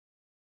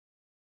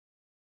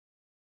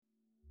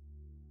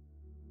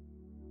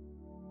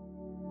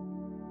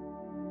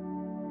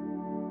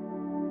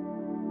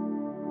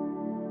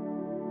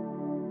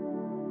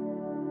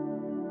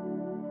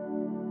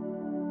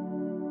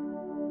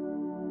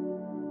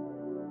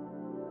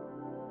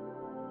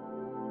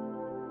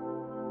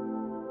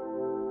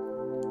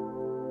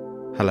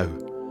Hello,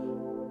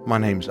 my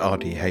name's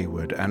R.D.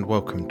 Hayward and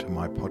welcome to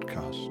my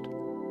podcast.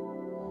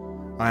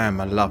 I am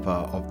a lover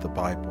of the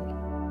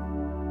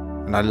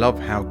Bible, and I love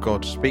how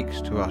God speaks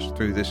to us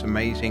through this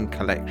amazing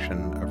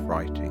collection of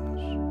writings.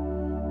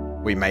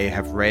 We may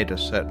have read a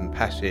certain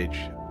passage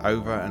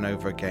over and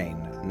over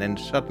again, and then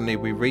suddenly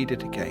we read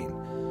it again,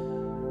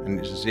 and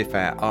it's as if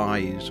our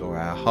eyes or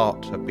our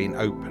hearts have been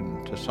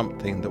opened to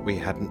something that we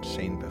hadn't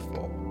seen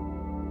before.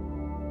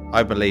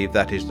 I believe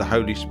that is the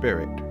Holy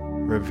Spirit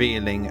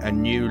revealing a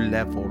new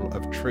level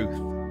of truth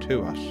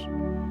to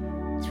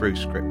us through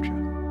Scripture.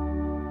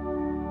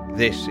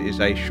 This is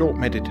a short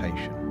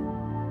meditation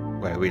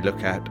where we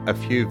look at a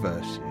few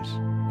verses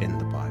in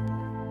the Bible.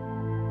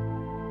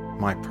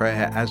 My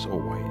prayer, as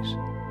always,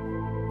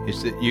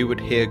 is that you would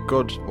hear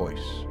God's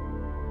voice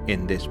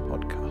in this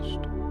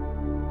podcast.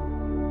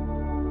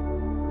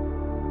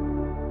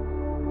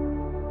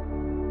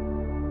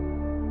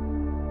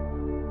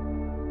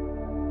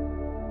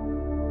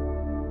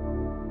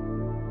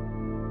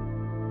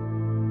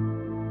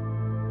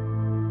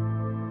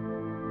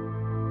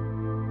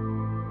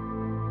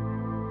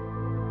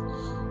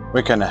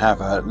 We're going to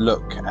have a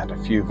look at a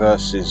few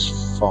verses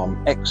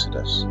from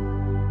Exodus.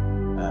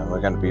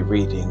 We're going to be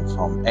reading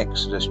from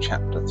Exodus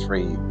chapter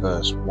 3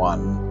 verse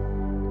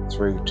 1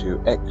 through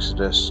to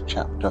Exodus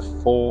chapter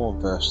 4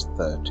 verse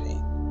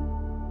 13.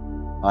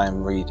 I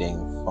am reading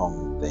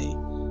from the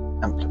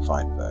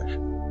Amplified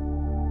Version.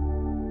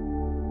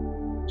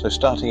 So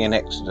starting in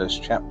Exodus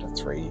chapter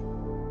 3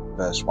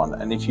 verse 1,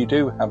 and if you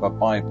do have a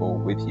Bible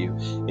with you,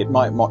 it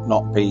might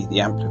not be the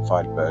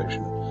Amplified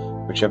Version,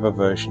 whichever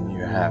version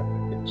you have.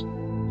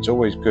 It's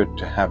always good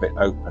to have it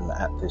open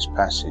at this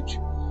passage,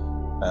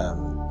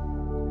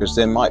 because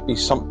there might be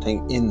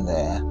something in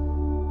there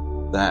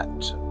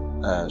that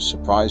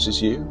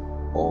surprises you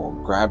or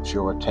grabs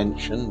your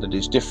attention that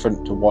is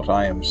different to what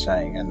I am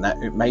saying, and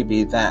that it may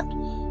be that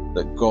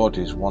God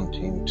is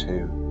wanting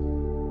to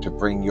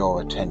bring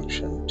your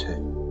attention to.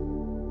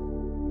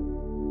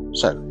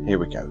 So here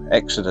we go,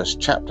 Exodus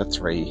chapter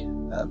 3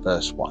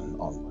 verse 1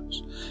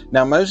 onwards.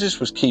 Now Moses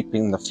was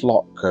keeping the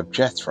flock of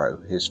Jethro,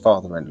 his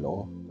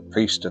father-in-law,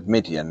 priest of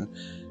Midian,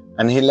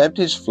 and he led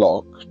his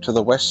flock to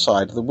the west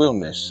side of the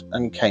wilderness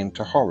and came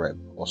to Horeb,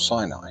 or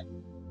Sinai,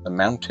 the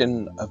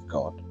mountain of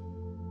God.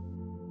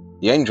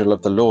 The angel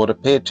of the Lord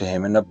appeared to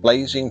him in a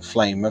blazing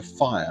flame of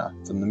fire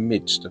from the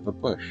midst of a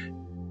bush.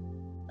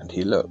 And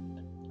he looked,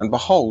 and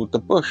behold, the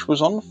bush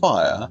was on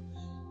fire,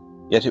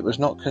 yet it was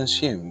not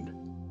consumed.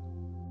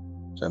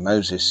 So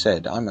Moses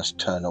said, I must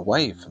turn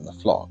away from the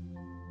flock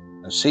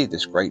and see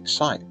this great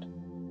sight,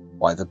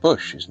 why the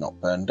bush is not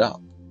burned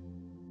up.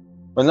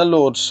 When the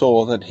Lord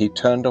saw that he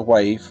turned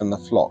away from the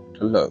flock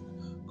to look,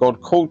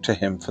 God called to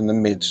him from the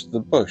midst of the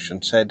bush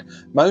and said,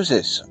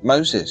 Moses,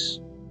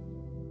 Moses.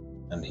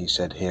 And he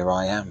said, Here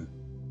I am.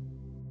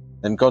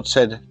 Then God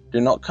said,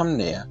 Do not come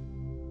near.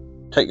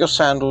 Take your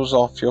sandals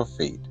off your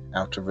feet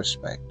out of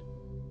respect,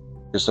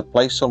 because the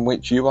place on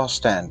which you are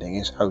standing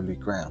is holy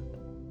ground.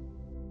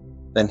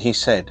 Then he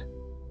said,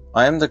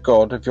 I am the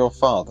God of your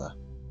father,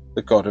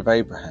 the God of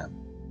Abraham,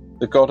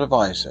 the God of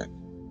Isaac,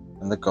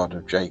 and the God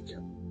of Jacob.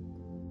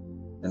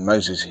 And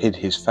Moses hid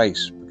his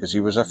face because he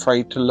was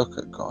afraid to look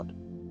at God.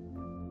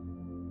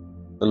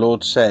 The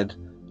Lord said,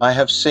 I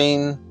have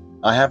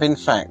in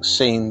fact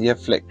seen the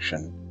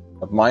affliction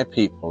of my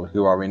people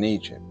who are in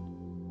Egypt,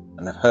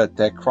 and have heard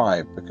their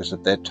cry because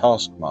of their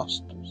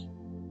taskmasters.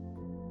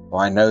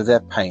 For I know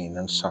their pain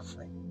and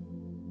suffering.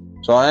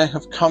 So I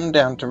have come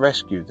down to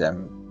rescue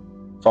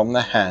them from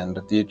the hand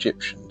of the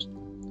Egyptians,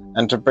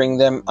 and to bring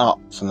them up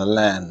from the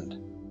land,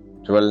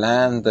 to a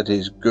land that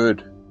is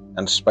good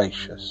and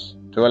spacious,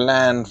 to a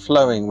land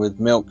flowing with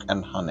milk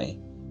and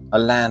honey, a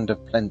land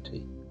of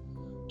plenty,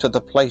 to the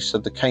place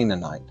of the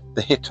Canaanite,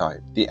 the Hittite,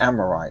 the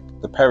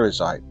Amorite, the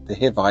Perizzite, the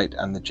Hivite,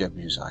 and the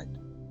Jebusite.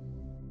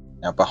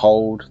 Now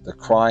behold, the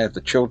cry of the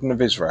children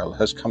of Israel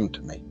has come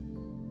to me,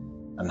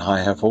 and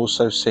I have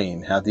also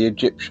seen how the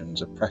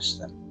Egyptians oppress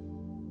them.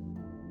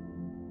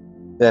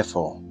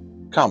 Therefore,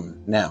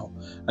 come now,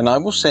 and I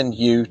will send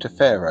you to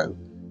Pharaoh,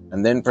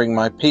 and then bring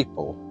my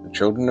people, the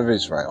children of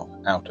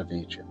Israel, out of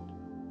Egypt.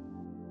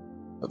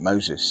 But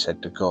Moses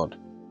said to God,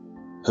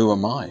 Who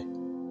am I,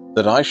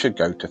 that I should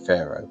go to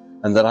Pharaoh,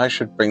 and that I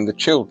should bring the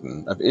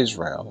children of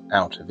Israel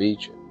out of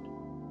Egypt?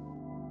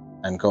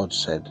 And God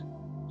said,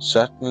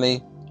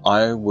 Certainly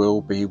I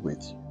will be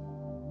with you,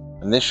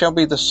 and this shall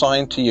be the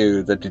sign to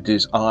you that it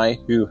is I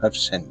who have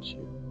sent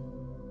you.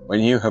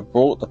 When you have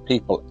brought the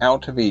people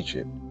out of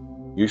Egypt,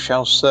 you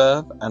shall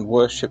serve and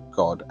worship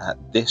God at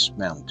this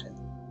mountain.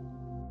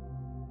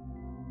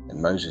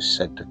 And Moses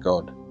said to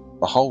God,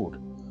 Behold,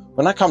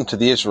 when I come to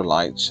the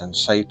Israelites and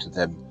say to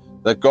them,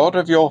 The God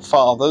of your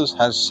fathers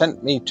has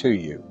sent me to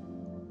you,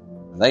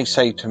 and they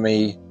say to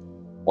me,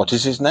 What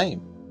is his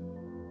name?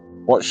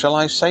 What shall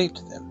I say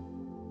to them?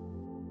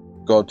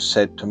 God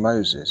said to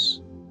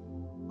Moses,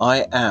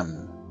 I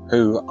am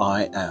who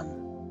I am.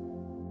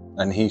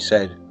 And he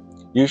said,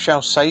 You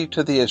shall say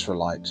to the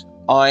Israelites,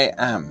 I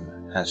am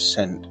has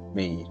sent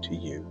me to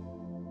you.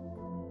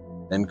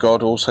 Then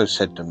God also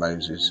said to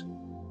Moses,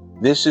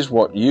 "This is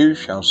what you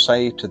shall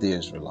say to the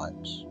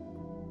Israelites.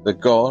 The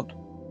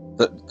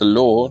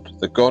Lord,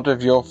 the God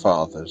of your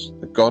fathers,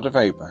 the God of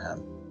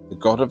Abraham, the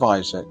God of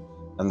Isaac,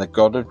 and the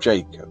God of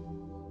Jacob,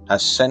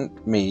 has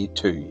sent me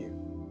to you.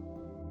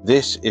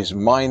 This is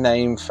my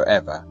name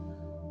forever,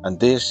 and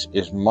this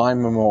is my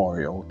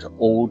memorial to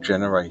all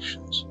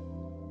generations.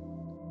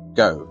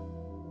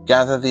 Go,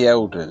 gather the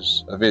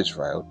elders of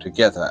Israel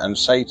together and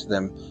say to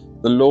them,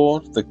 the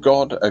Lord, the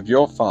God of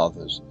your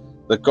fathers,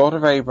 the God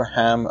of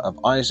Abraham, of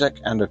Isaac,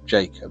 and of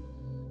Jacob,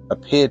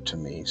 appeared to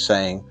me,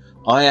 saying,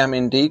 I am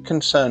indeed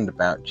concerned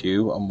about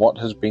you and what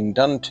has been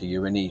done to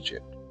you in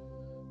Egypt.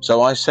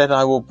 So I said,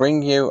 I will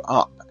bring you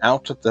up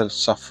out of the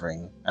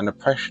suffering and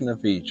oppression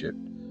of Egypt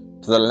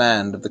to the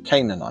land of the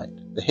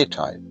Canaanite, the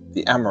Hittite,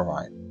 the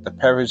Amorite, the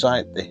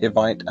Perizzite, the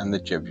Hivite, and the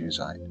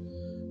Jebusite,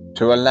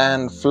 to a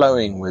land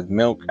flowing with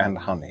milk and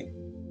honey.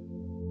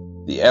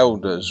 The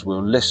elders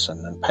will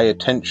listen and pay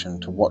attention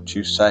to what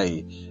you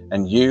say,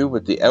 and you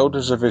with the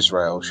elders of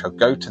Israel shall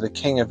go to the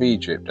king of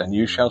Egypt, and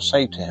you shall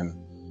say to him,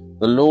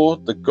 the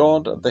Lord, the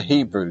God of the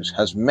Hebrews,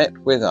 has met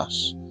with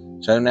us.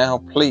 So now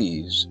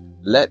please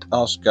let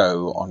us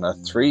go on a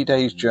 3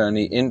 days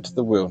journey into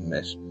the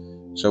wilderness,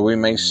 so we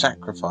may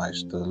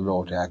sacrifice to the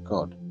Lord our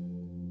God.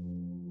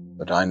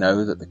 But I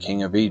know that the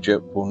king of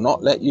Egypt will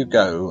not let you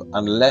go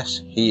unless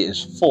he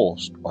is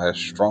forced by a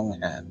strong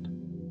hand.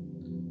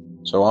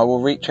 So I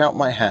will reach out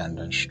my hand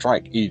and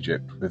strike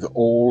Egypt with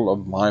all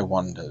of my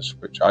wonders,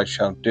 which I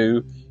shall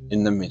do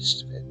in the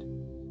midst of it.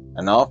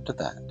 And after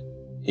that,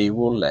 he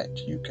will let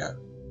you go.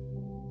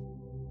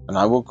 And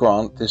I will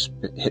grant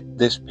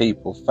this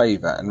people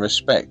favor and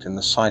respect in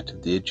the sight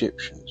of the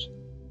Egyptians.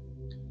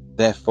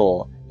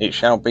 Therefore it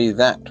shall be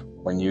that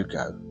when you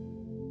go,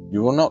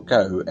 you will not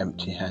go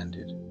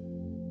empty-handed.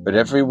 But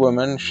every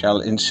woman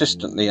shall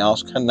insistently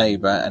ask her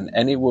neighbor and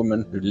any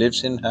woman who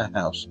lives in her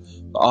house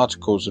for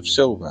articles of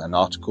silver and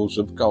articles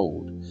of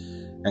gold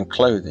and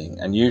clothing,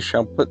 and you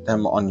shall put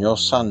them on your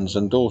sons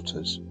and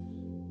daughters.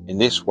 In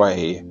this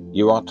way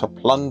you are to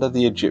plunder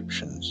the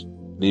Egyptians,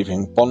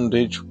 leaving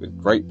bondage with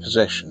great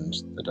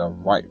possessions that are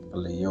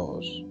rightfully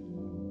yours.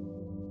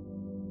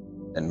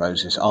 Then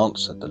Moses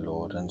answered the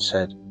Lord and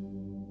said,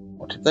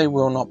 What if they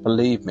will not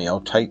believe me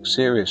or take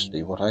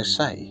seriously what I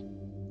say?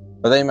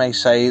 For they may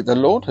say, the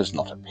Lord has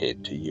not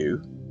appeared to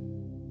you.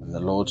 And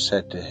the Lord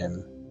said to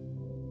him,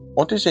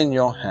 What is in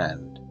your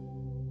hand?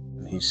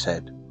 And he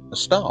said, A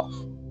staff.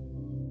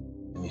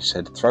 And he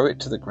said, Throw it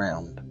to the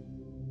ground.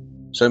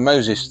 So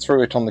Moses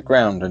threw it on the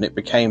ground, and it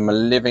became a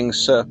living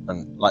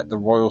serpent, like the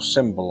royal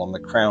symbol on the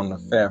crown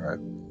of Pharaoh.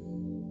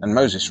 And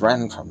Moses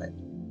ran from it.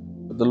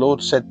 But the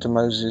Lord said to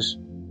Moses,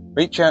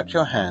 Reach out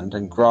your hand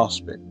and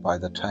grasp it by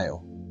the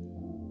tail.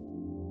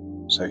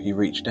 So he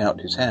reached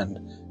out his hand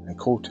and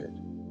caught it.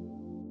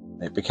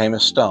 And it became a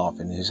staff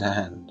in his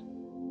hand.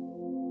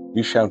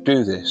 You shall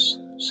do this,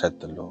 said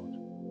the Lord,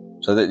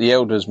 so that the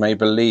elders may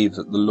believe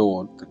that the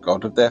Lord, the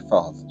God of their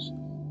fathers,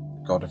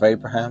 the God of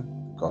Abraham,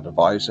 the God of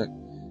Isaac,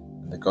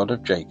 and the God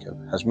of Jacob,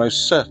 has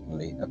most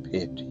certainly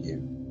appeared to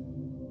you.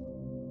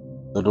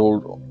 The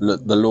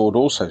Lord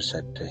also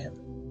said to him,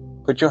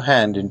 Put your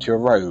hand into your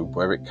robe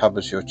where it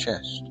covers your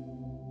chest.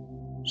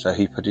 So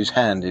he put his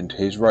hand into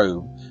his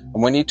robe,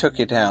 and when he took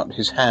it out,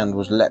 his hand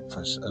was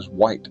leprous, as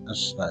white as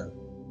snow.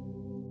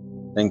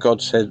 Then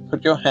God said,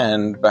 Put your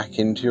hand back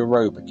into your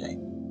robe again.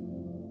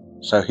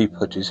 So he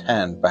put his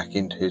hand back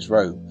into his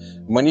robe,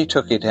 and when he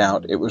took it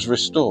out, it was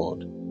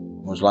restored,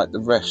 and was like the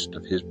rest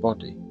of his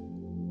body.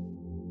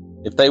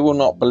 If they will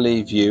not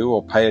believe you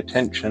or pay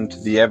attention to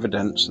the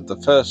evidence of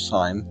the first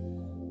sign,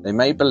 they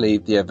may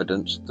believe the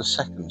evidence of the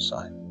second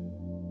sign.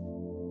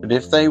 But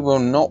if they will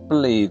not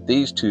believe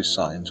these 2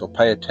 signs or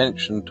pay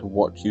attention to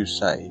what you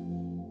say,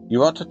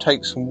 you are to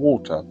take some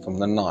water from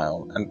the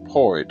Nile and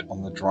pour it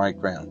on the dry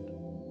ground.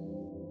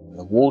 And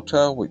the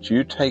water which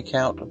you take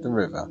out of the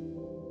river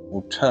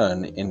will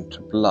turn into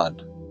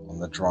blood on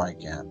the dry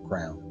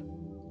ground.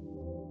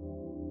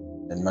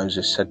 Then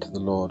Moses said to the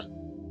Lord,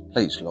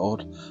 Please,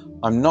 Lord,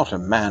 I'm not a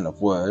man of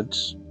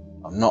words.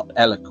 I'm not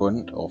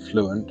eloquent or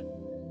fluent,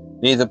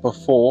 neither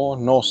before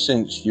nor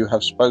since you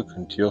have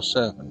spoken to your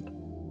servant.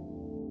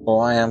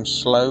 For I am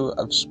slow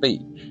of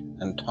speech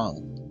and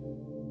tongue.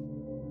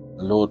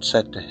 The Lord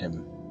said to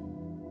him,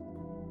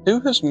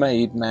 Who has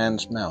made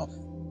man's mouth?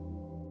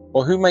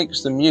 Or who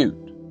makes the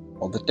mute,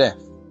 or the deaf,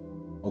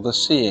 or the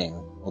seeing,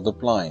 or the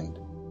blind?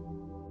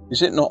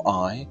 Is it not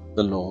I,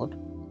 the Lord?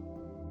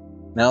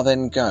 Now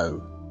then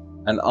go,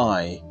 and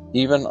I,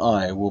 even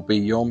I, will be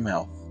your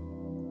mouth,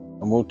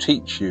 and will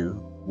teach you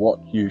what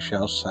you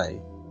shall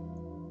say.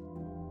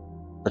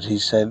 But he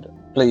said,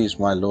 Please,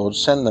 my Lord,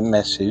 send the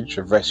message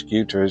of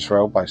rescue to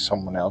Israel by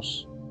someone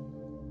else,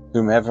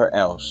 whomever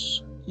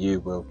else you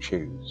will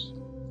choose.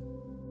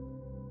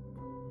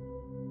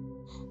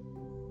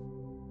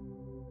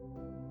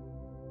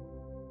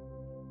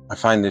 I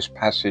find this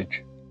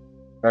passage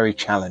very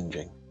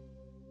challenging.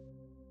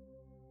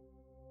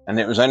 And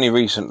it was only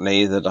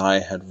recently that I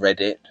had read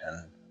it,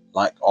 and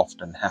like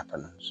often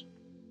happens,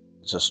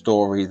 it's a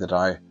story that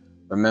I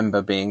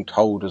remember being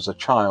told as a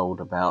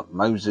child about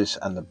Moses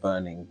and the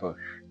burning bush.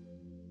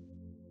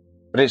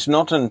 But it's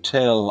not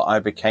until I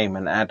became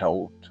an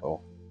adult,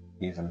 or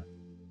even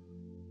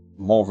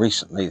more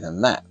recently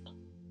than that,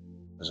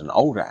 as an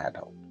older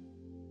adult,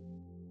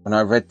 when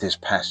I read this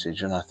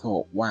passage and I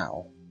thought,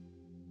 wow,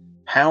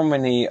 how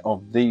many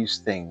of these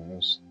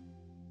things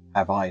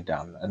have I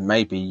done? And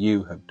maybe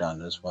you have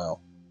done as well.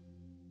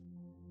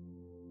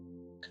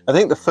 I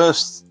think the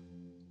first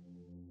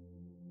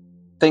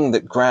thing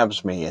that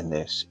grabs me in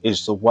this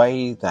is the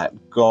way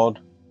that God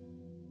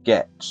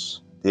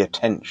gets the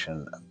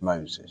attention of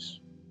Moses.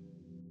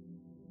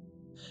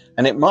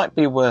 And it might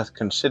be worth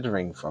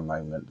considering for a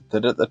moment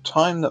that at the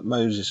time that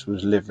Moses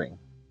was living,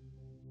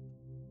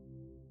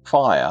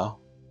 fire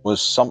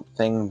was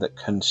something that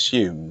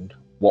consumed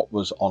what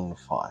was on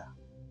fire.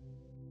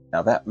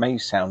 Now that may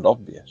sound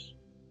obvious,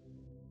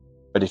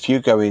 but if you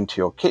go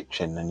into your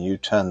kitchen and you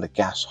turn the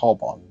gas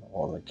hob on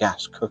or the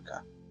gas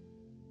cooker,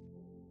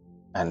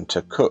 and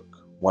to cook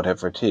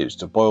whatever it is,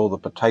 to boil the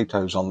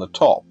potatoes on the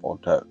top or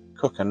to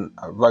cook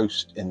a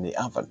roast in the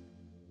oven,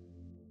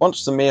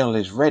 once the meal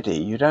is ready,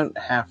 you don't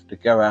have to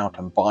go out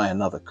and buy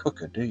another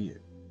cooker, do you?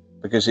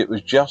 Because it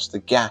was just the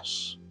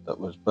gas that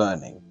was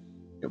burning.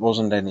 It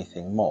wasn't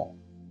anything more.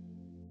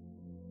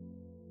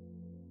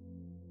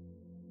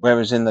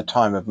 Whereas in the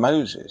time of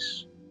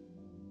Moses,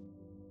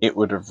 it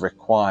would have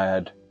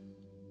required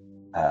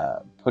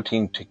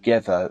putting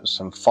together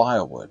some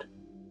firewood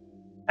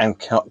and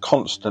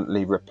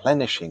constantly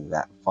replenishing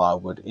that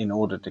firewood in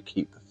order to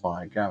keep the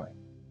fire going.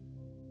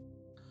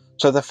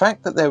 So the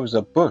fact that there was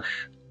a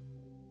bush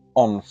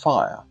on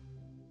fire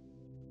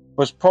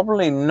was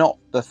probably not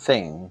the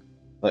thing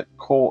that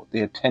caught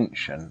the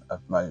attention of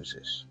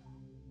Moses.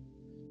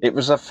 It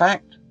was the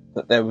fact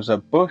that there was a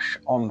bush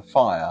on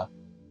fire,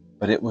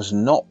 but it was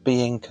not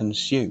being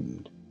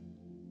consumed.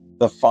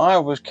 The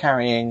fire was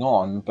carrying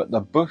on, but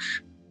the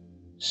bush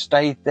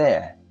stayed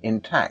there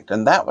intact.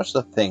 And that was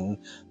the thing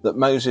that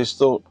Moses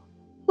thought,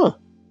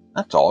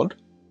 that's odd.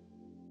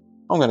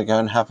 I'm going to go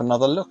and have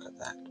another look at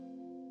that.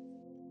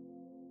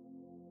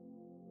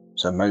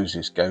 So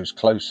Moses goes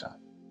closer,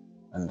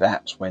 and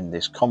that's when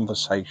this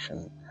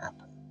conversation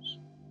happens.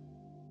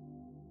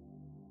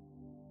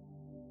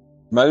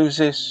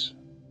 Moses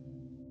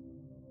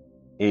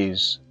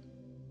is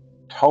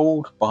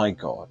told by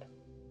God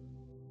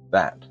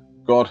that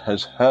God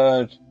has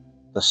heard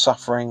the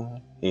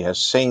suffering, he has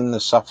seen the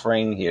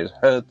suffering, he has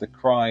heard the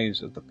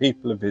cries of the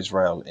people of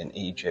Israel in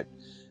Egypt,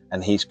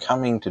 and he's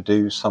coming to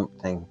do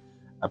something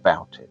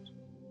about it.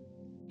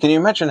 Can you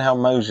imagine how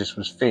Moses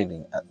was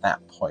feeling at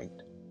that point?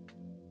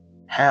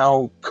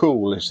 How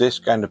cool is this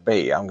going to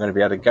be? I'm going to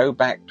be able to go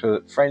back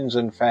to friends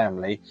and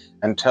family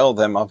and tell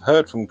them I've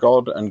heard from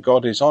God and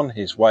God is on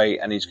his way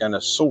and he's going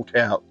to sort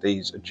out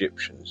these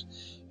Egyptians.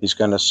 He's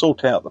going to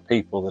sort out the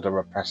people that are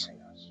oppressing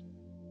us.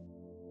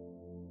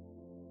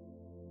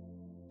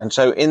 And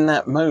so in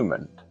that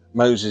moment,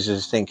 Moses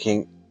is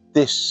thinking,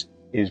 this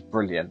is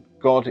brilliant.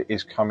 God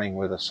is coming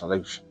with a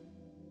solution.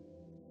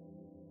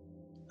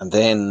 And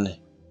then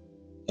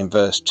in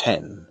verse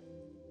 10,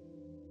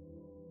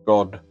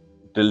 God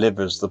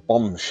delivers the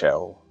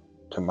bombshell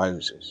to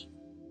Moses.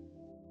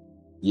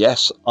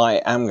 Yes, I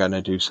am going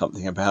to do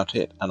something about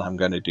it, and I'm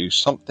going to do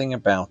something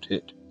about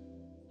it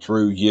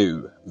through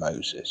you,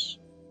 Moses.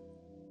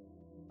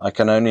 I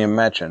can only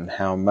imagine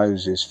how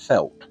Moses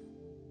felt.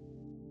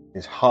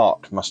 His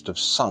heart must have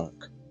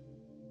sunk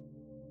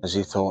as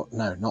he thought,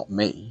 no, not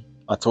me.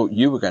 I thought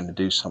you were going to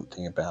do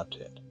something about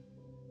it.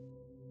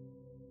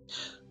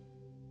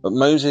 But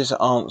Moses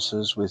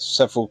answers with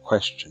several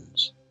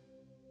questions.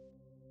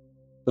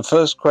 The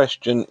first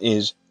question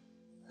is,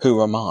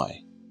 who am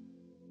I?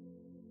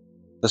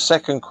 The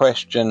second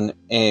question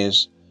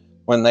is,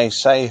 when they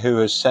say who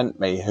has sent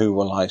me, who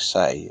will I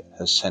say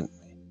has sent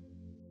me?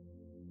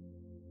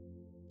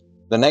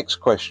 The next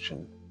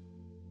question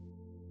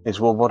is,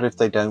 well, what if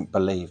they don't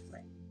believe me?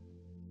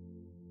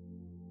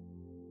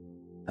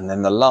 And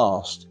then the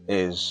last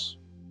is,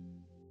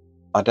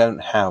 I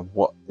don't have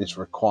what is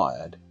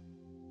required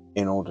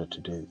in order to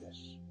do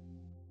this.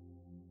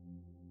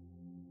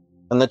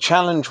 And the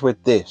challenge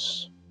with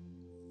this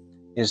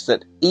is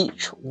that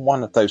each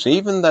one of those,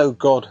 even though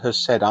God has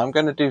said, I'm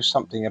going to do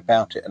something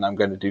about it and I'm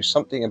going to do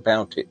something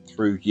about it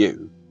through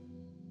you,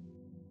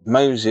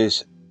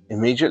 Moses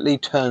immediately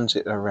turns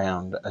it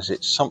around as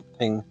it's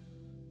something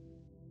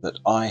that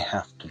I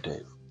have to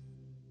do.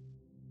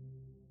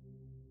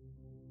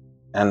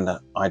 And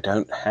that I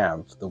don't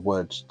have the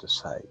words to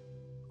say.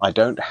 I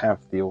don't have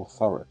the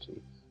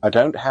authority. I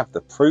don't have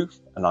the proof,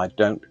 and I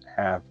don't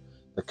have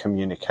the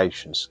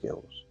communication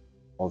skills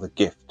or the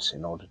gifts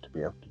in order to be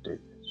able to do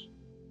this.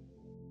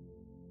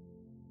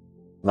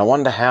 And I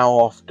wonder how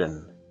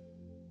often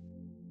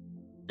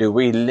do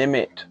we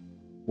limit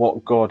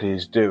what God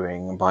is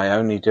doing by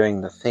only doing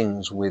the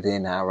things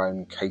within our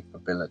own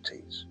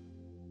capabilities?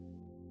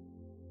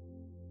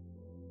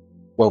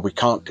 Well, we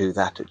can't do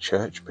that at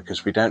church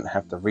because we don't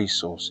have the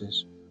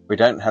resources, we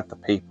don't have the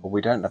people,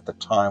 we don't have the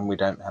time, we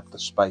don't have the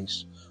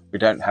space, we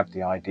don't have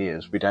the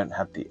ideas, we don't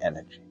have the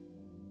energy.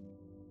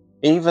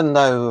 Even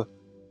though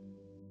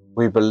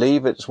we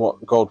believe it's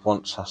what God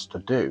wants us to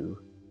do,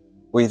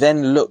 we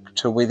then look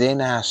to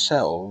within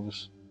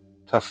ourselves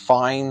to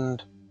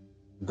find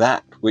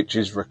that which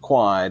is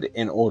required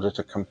in order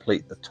to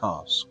complete the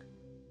task.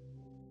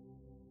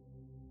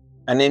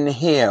 And in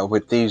here,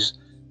 with these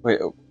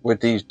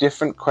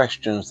different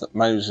questions that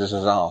Moses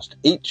has asked,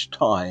 each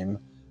time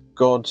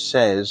God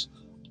says,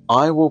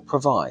 I will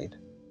provide.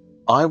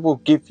 I will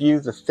give you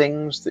the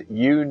things that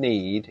you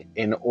need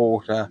in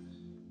order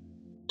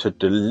to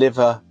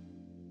deliver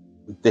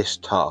this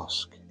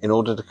task, in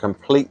order to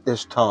complete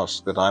this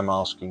task that I'm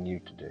asking you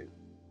to do.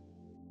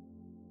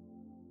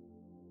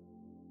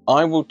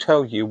 I will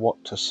tell you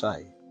what to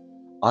say.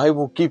 I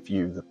will give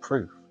you the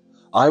proof.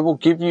 I will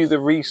give you the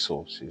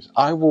resources.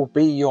 I will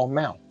be your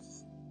mouth.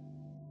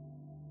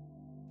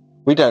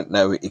 We don't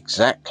know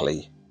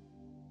exactly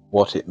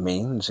what it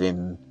means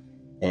in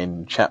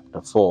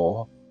chapter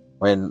 4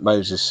 when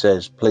Moses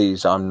says,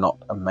 please, I'm not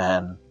a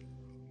man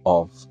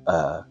of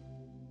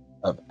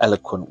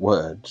eloquent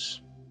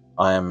words.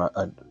 I am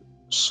a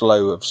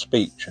slow of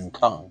speech and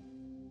tongue.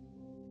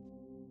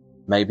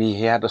 Maybe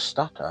he had a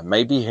stutter.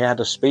 Maybe he had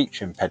a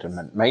speech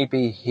impediment.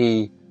 Maybe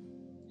he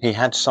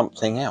had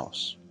something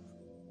else.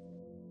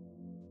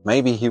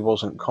 Maybe he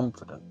wasn't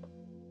confident.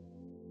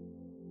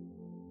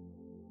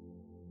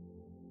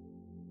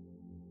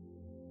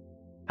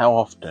 How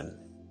often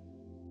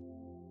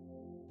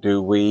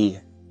do we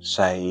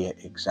say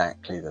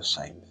exactly the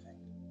same thing?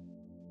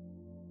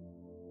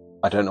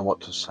 I don't know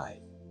what to say.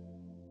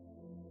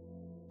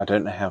 I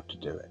don't know how to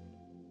do it.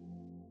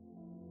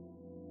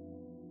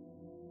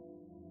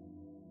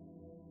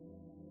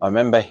 I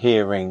remember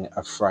hearing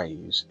a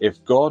phrase,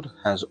 if God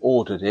has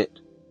ordered it,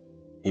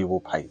 he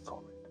will pay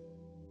for it.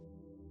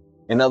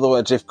 In other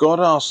words, if God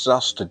asks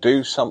us to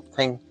do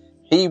something,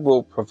 he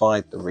will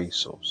provide the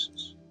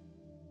resources.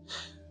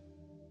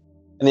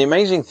 And the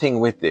amazing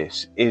thing with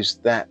this is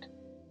that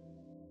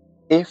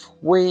if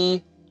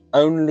we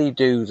only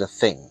do the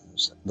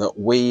things that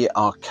we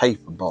are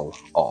capable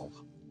of,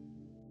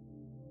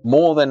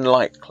 more than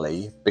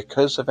likely,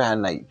 because of our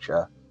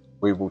nature,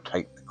 we will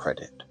take the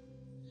credit.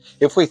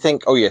 If we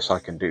think, oh yes, I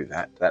can do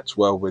that, that's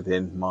well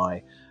within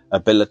my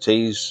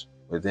abilities,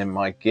 within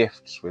my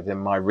gifts, within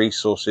my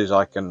resources,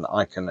 I can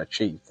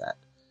achieve that.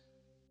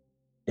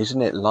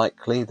 Isn't it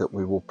likely that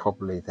we will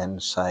probably then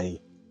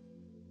say,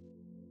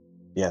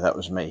 yeah, that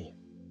was me.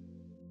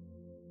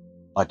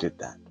 I did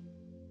that.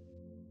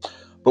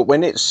 But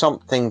when it's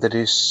something that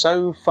is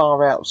so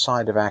far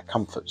outside of our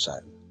comfort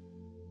zone,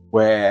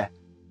 where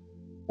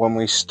when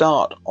we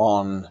start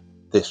on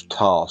this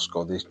task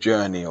or this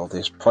journey or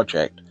this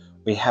project,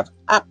 we have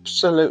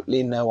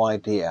absolutely no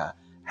idea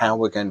how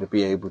we're going to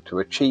be able to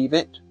achieve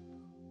it.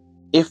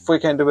 If we're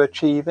going to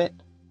achieve it,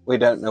 we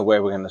don't know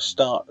where we're going to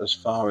start as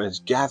far as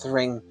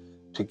gathering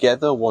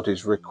together what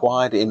is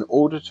required in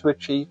order to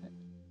achieve it.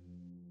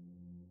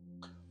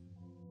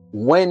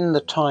 When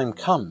the time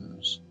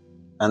comes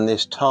and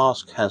this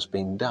task has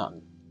been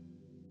done,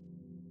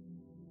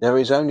 there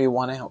is only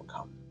one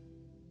outcome.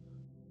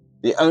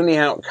 The only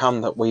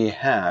outcome that we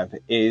have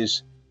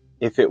is,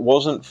 if it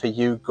wasn't for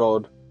you,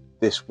 God,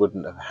 this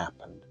wouldn't have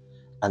happened.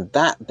 And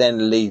that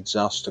then leads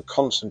us to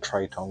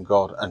concentrate on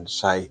God and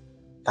say,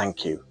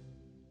 thank you.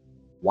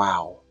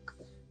 Wow.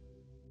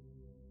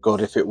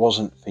 God, if it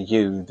wasn't for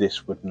you,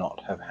 this would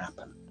not have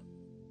happened.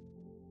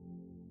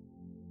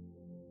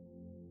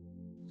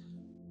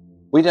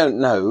 We don't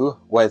know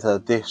whether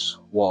this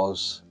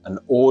was an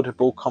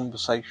audible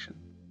conversation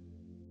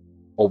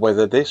or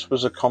whether this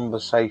was a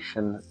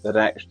conversation that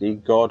actually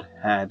God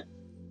had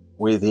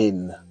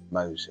within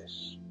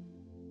Moses.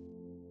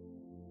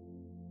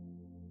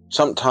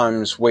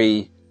 Sometimes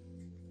we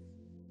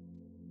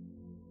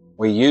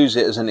use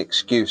it as an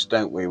excuse,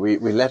 don't we? We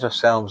let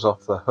ourselves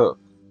off the hook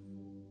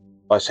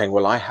by saying,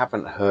 well, I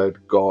haven't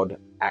heard God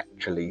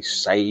actually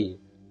say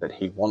that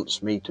he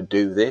wants me to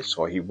do this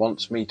or he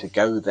wants me to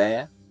go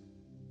there.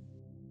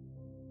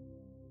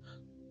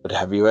 But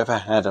have you ever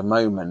had a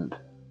moment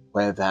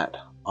where that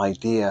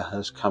idea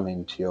has come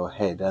into your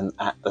head, and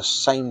at the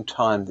same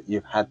time that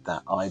you've had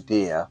that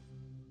idea,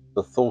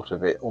 the thought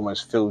of it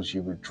almost fills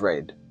you with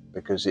dread,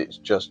 because it's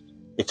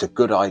a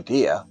good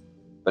idea,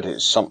 but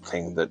it's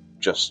something that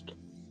just,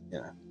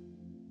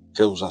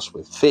 fills us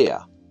with fear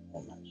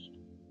almost.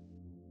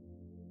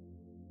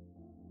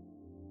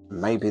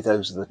 Maybe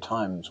those are the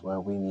times where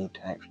we need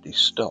to actually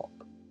stop.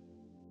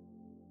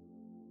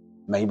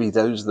 Maybe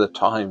those are the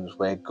times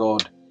where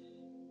God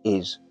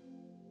is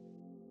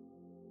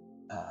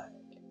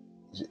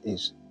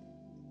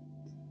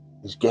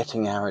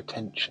getting our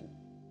attention,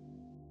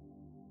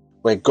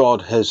 where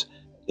God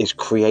is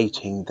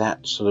creating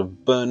that sort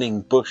of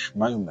burning bush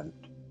moment,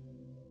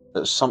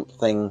 that's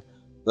something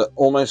that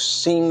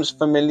almost seems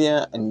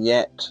familiar and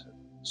yet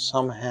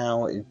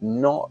somehow is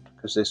not,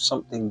 because there's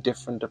something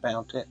different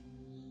about it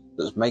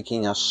that's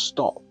making us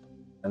stop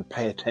and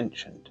pay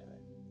attention to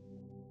it.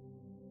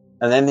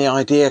 And then the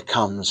idea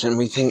comes and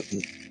we think,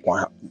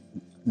 wow,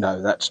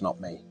 no, that's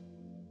not me.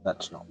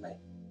 That's not me.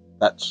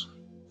 That's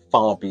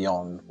far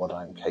beyond what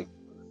I'm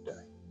capable of doing.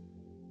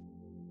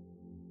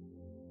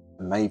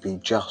 And maybe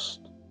just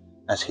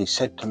as he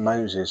said to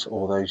Moses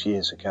all those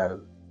years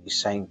ago,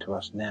 he's saying to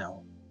us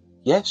now,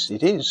 yes,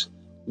 it is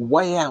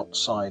way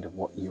outside of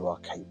what you are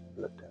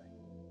capable of doing,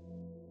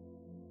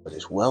 but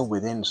it's well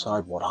within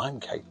inside what I'm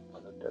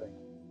capable of doing.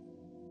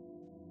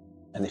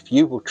 And if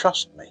you will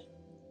trust me,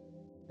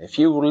 if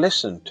you will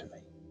listen to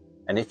me,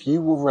 and if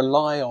you will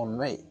rely on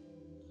me,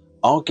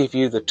 I'll give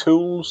you the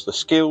tools, the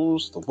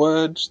skills, the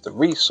words, the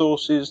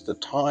resources, the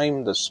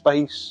time, the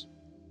space,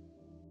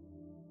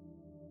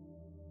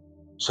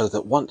 so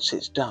that once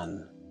it's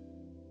done,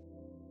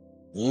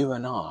 you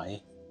and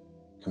I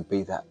can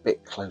be that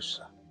bit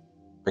closer,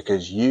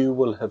 because you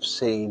will have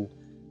seen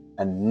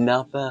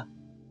another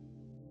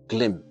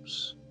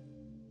glimpse,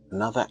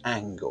 another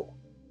angle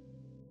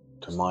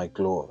to my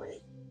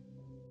glory.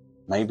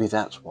 Maybe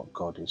that's what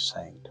God is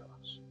saying to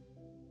us.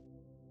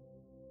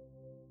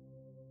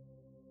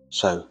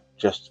 So,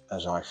 just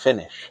as I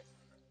finish,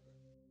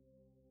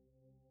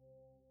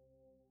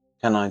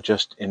 can I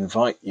just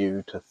invite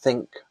you to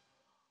think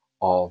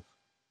of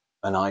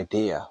an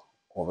idea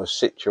or a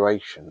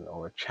situation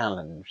or a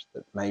challenge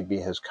that maybe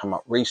has come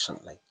up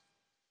recently,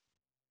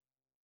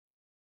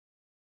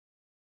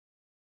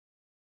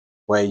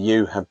 where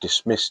you have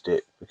dismissed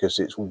it because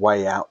it's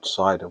way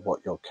outside of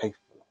what you're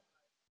capable of.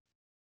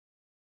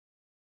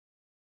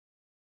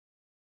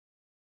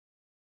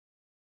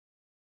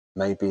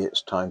 Maybe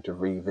it's time to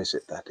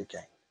revisit that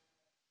again.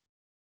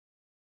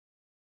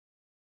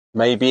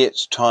 Maybe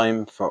it's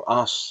time for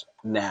us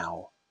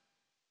now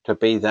to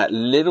be that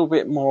little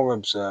bit more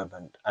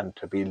observant and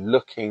to be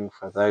looking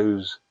for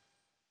those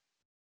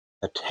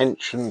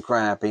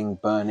attention-grabbing,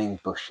 burning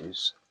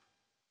bushes.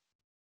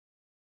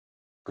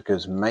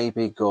 Because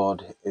maybe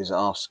God is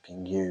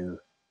asking you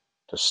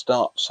to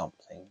start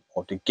something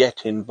or to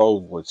get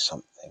involved with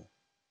something.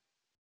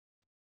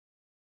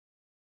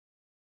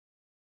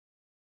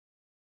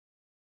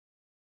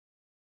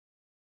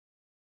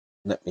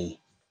 Let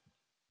me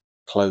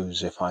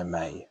close, if I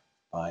may,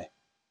 by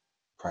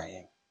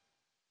praying.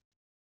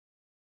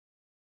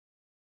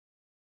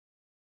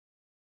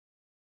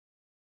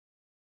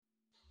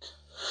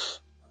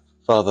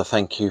 Father,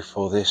 thank you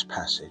for this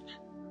passage.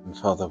 And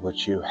Father,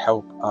 would you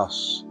help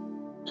us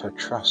to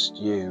trust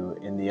you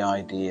in the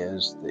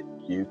ideas that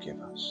you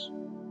give us.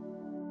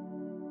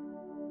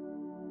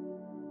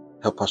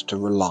 Help us to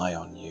rely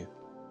on you.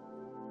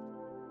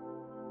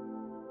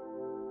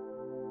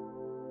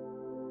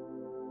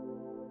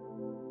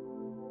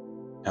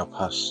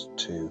 Help us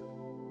to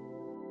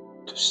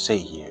see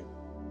you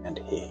and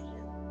hear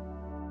you.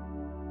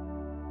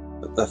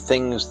 That the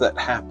things that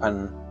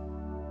happen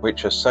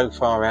which are so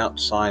far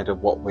outside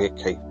of what we're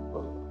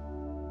capable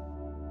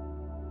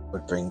of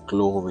would bring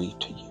glory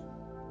to you,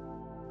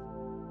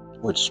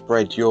 would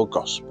spread your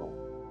gospel,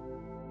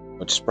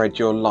 would spread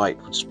your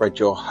light, would spread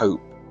your hope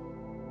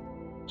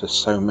to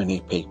so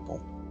many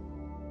people.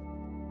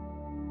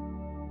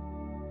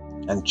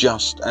 And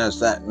just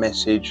as that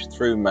message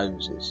through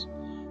Moses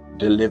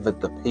delivered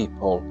the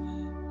people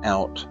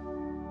out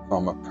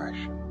from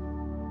oppression,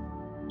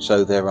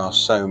 so there are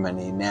so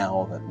many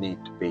now that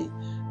need to be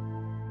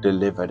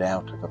delivered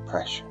out of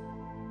oppression.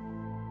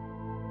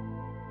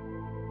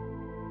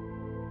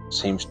 It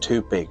seems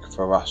too big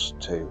for us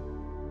to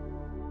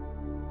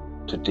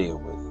deal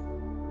with.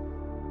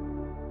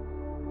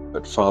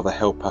 But Father,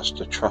 help us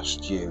to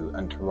trust you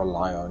and to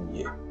rely on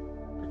you,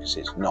 because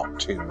it's not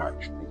too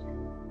much for you.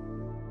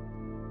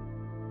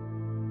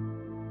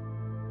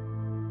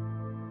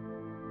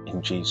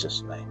 In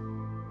Jesus' name,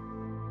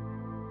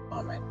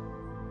 Amen.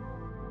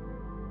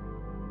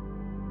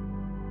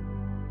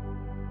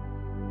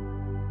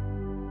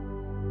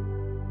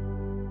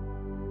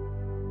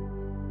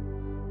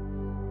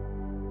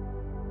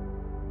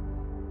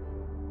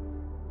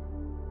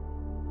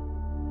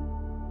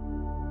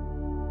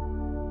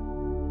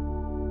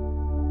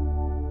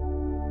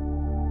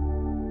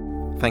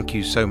 Thank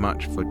you so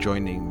much for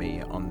joining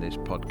me on this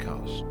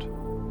podcast.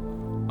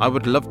 I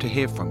would love to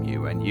hear from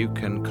you, and you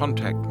can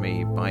contact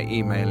me by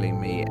emailing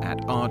me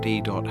at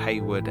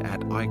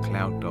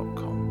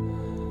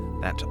rd.hayward@icloud.com.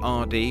 That's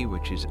rd,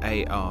 which is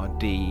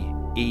ARDEE,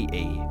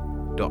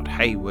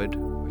 .hayward,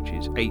 which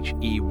is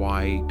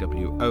HEYWOOD,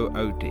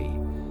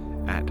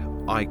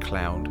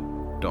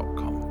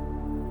 @icloud.com.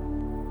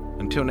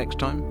 Until next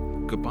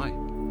time, goodbye.